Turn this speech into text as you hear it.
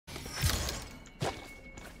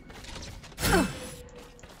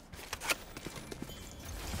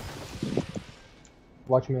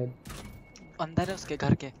Watch me. अंदर है उसके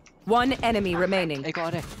घर के. One enemy remaining. एक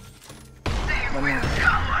और है.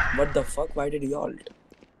 What the fuck? Why did he ult?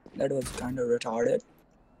 That was kind of retarded.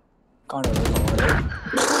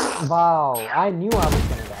 Wow, I knew I was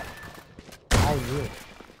gonna die. I knew.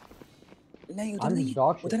 नहीं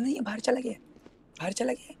उधर नहीं है बाहर चला गया.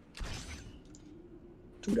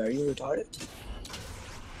 Dude, are you retarded?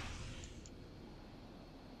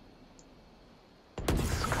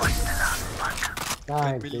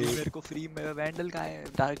 मिल गई मेरे को फ्री में. वैंडल कहाँ है?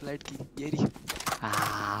 डार्क लाइट की ये रही.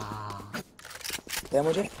 क्या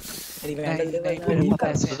मुझे मेरी वैंडल दे मेरे पास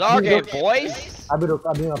पैसे. Okay, boys. अभी रुक,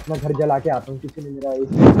 अभी मैं अपना घर जला के आता हूँ. किसी ने मेरा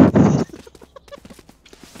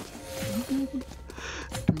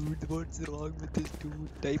Dude, what's wrong with this dude?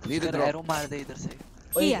 Type कर एरो मार दे इधर से.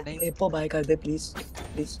 नहीं एप्पो बाय कर दे प्लीज.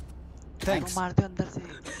 एरो मार दे अंदर से.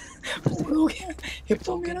 हो गया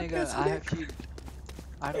एप्पो मेरा पैसा. I have shield.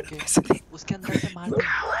 I don't care. उसके अंदर से मार दे.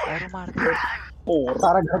 एरो मार दे.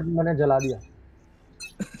 सारा घर मैंने जला दिया.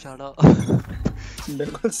 चलो.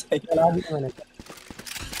 बिल्कुल सही जला दिया मैंने.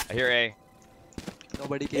 I hear A.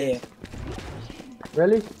 Nobody cares.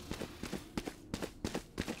 Really?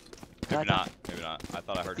 Maybe not. I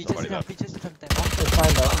thought I heard somebody though. पीछे से चलते हैं. It's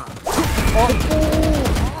fine though.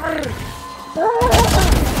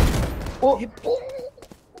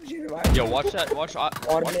 Yo, watch that. Watch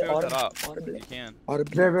that up. You can.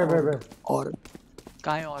 Where? और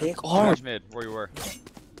कहाँ है और? एक और Watch mid where you were.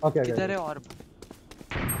 Okay. किधर है और?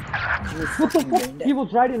 What the fuck? He was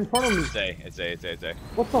right in front of me. It's A.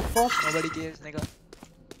 What the fuck? Nobody cares, nigga.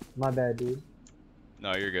 My bad, dude. No,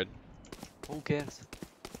 you're good. Who cares?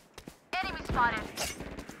 Enemy spotted.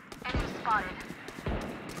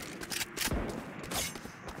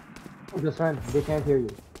 Oh, just run. They can't hear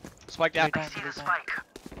you. Spike down.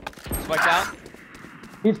 Spike down.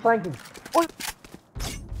 He's flanking. Oh!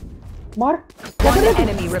 Mark! One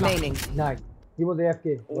enemy remaining. Nice. He was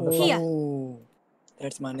AFK. What the fuck? Here.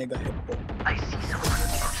 That's my nigga Hippo.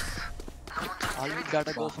 Always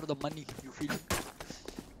gotta go for the money. You feel?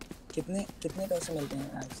 कितने पैसे मिलते हैं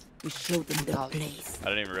आज? We shoot in the place. I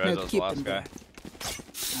didn't even realize that was the last guy.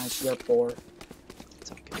 आज we are poor.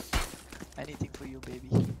 It's okay. Anything for you, baby.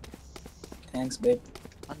 Thanks, babe.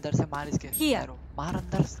 अंदर से मार इसके. Here. मार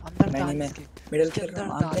अंदर डाल इसके. मिडिल इसके खेल रहा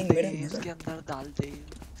अंदर हूँ. डाल दे. इसके अंदर डाल दे.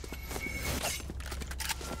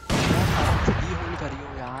 डी होल्ड करियो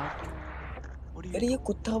यार. अरे ये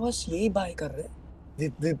कुत्ता बस यही बाय कर रहे.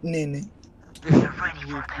 विप ने.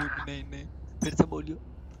 फिर से बोलियो.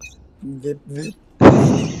 विप.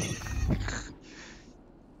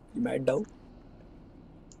 बैठ down.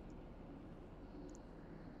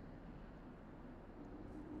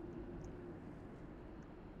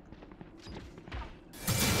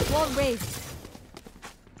 Wall raised.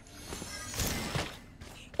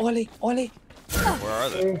 Ollie. Where are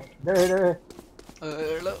they? There.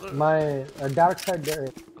 My dark side there.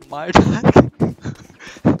 My dark.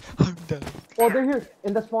 I'm done. Oh, they're here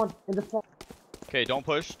in the spawn. Okay, don't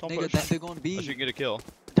push. Nigga, then they're gonna be. Unless you can get a kill.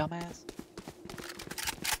 Dumbass.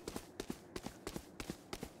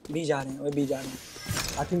 B जा रहे हैं.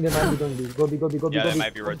 I think they might be going B. Go B. Yeah, they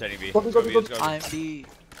might be rotating B. Go B. I'm B.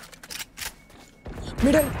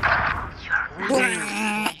 Middle.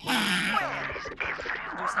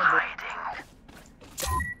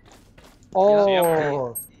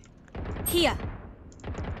 Oh. Here.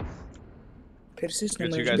 फिर से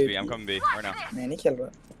Good, you guys B. I'm coming B right now. मैं नहीं खेल रहा.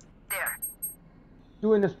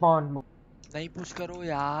 Two in the spawn. नहीं push करो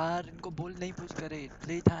यार. इनको बोल नहीं push करे.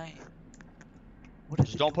 Play time.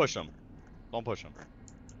 Just don't push them.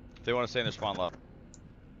 If they want to stay in their spawn left.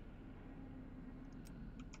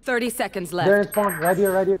 30 seconds They're in left. spawn. Right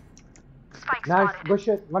here. Nice. Good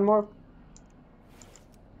shit. One more.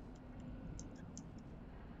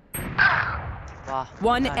 Wow.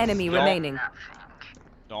 One Nice. enemy Don't- remaining.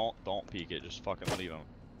 Don't peek it. Just fucking leave them.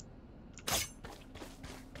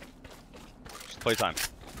 Just play time.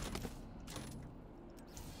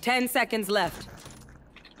 10 seconds left.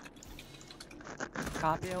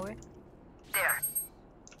 कहाँ पे हुए?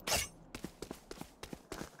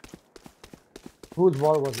 Whose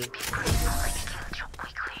wall was it?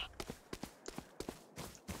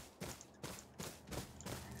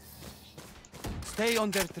 Stay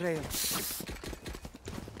on their trail.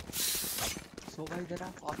 सो भाई इधर आ.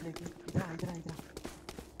 Of लेके. इधर.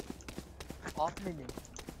 Of ले ले.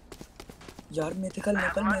 यार मिथिकल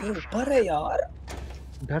निकल मेरे ऊपर है यार.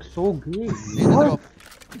 That's so gay. What?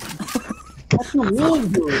 What you mean,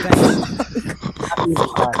 dude?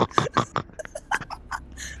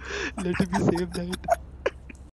 Let me save that.